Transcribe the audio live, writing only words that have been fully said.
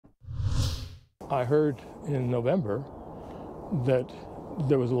I heard in November that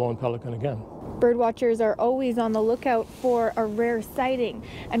there was a lone pelican again. Birdwatchers are always on the lookout for a rare sighting,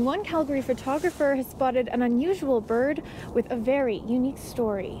 and one Calgary photographer has spotted an unusual bird with a very unique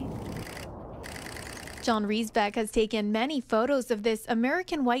story. John Riesbeck has taken many photos of this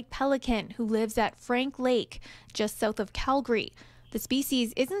American white pelican who lives at Frank Lake, just south of Calgary. The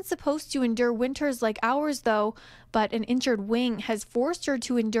species isn't supposed to endure winters like ours, though, but an injured wing has forced her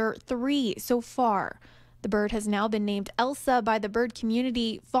to endure 3 so far. The bird has now been named Elsa by the bird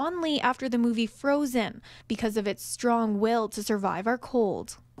community, fondly after the movie Frozen, because of its strong will to survive our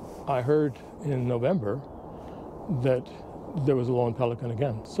cold. I heard in November that there was a lone pelican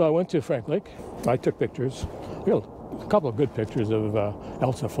again. So I went to Frank Lake. I took pictures, a couple of good pictures of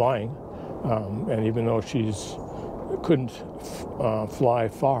Elsa flying. And even though she's couldn't fly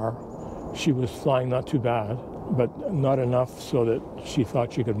far, she was flying not too bad, but not enough so that she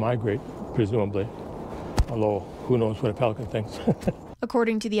thought she could migrate, presumably. Although, who knows what a pelican thinks.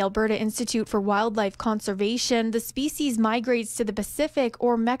 According to the Alberta Institute for Wildlife Conservation, the species migrates to the Pacific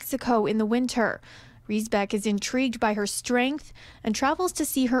or Mexico in the winter. Riesbeck is intrigued by her strength and travels to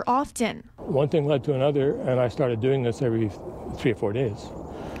see her often. One thing led to another, and I started doing this every 3 or 4 days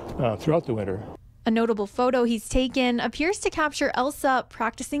throughout the winter. A notable photo he's taken appears to capture Elsa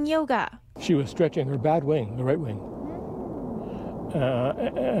practicing yoga. She was stretching her bad wing, the right wing,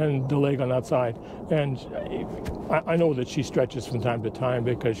 and the leg on that side. And I know that she stretches from time to time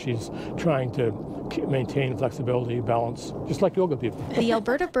because she's trying to maintain flexibility, balance, just like yoga people. The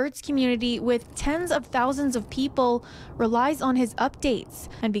Alberta birds community, with tens of thousands of people, relies on his updates.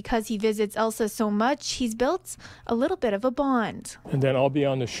 And because he visits Elsa so much, he's built a little bit of a bond. And then I'll be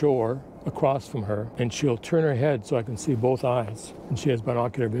on the shore across from her, and she'll turn her head so I can see both eyes. And she has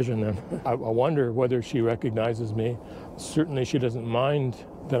binocular vision then. I wonder whether she recognizes me. Certainly she doesn't mind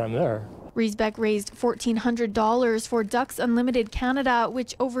that I'm there. Riesbeck raised $1,400 for Ducks Unlimited Canada,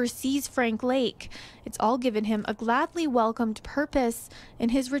 which oversees Frank Lake. It's all given him a gladly welcomed purpose in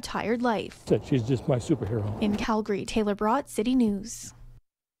his retired life. She's just my superhero. In Calgary, Taylor Braat, City News.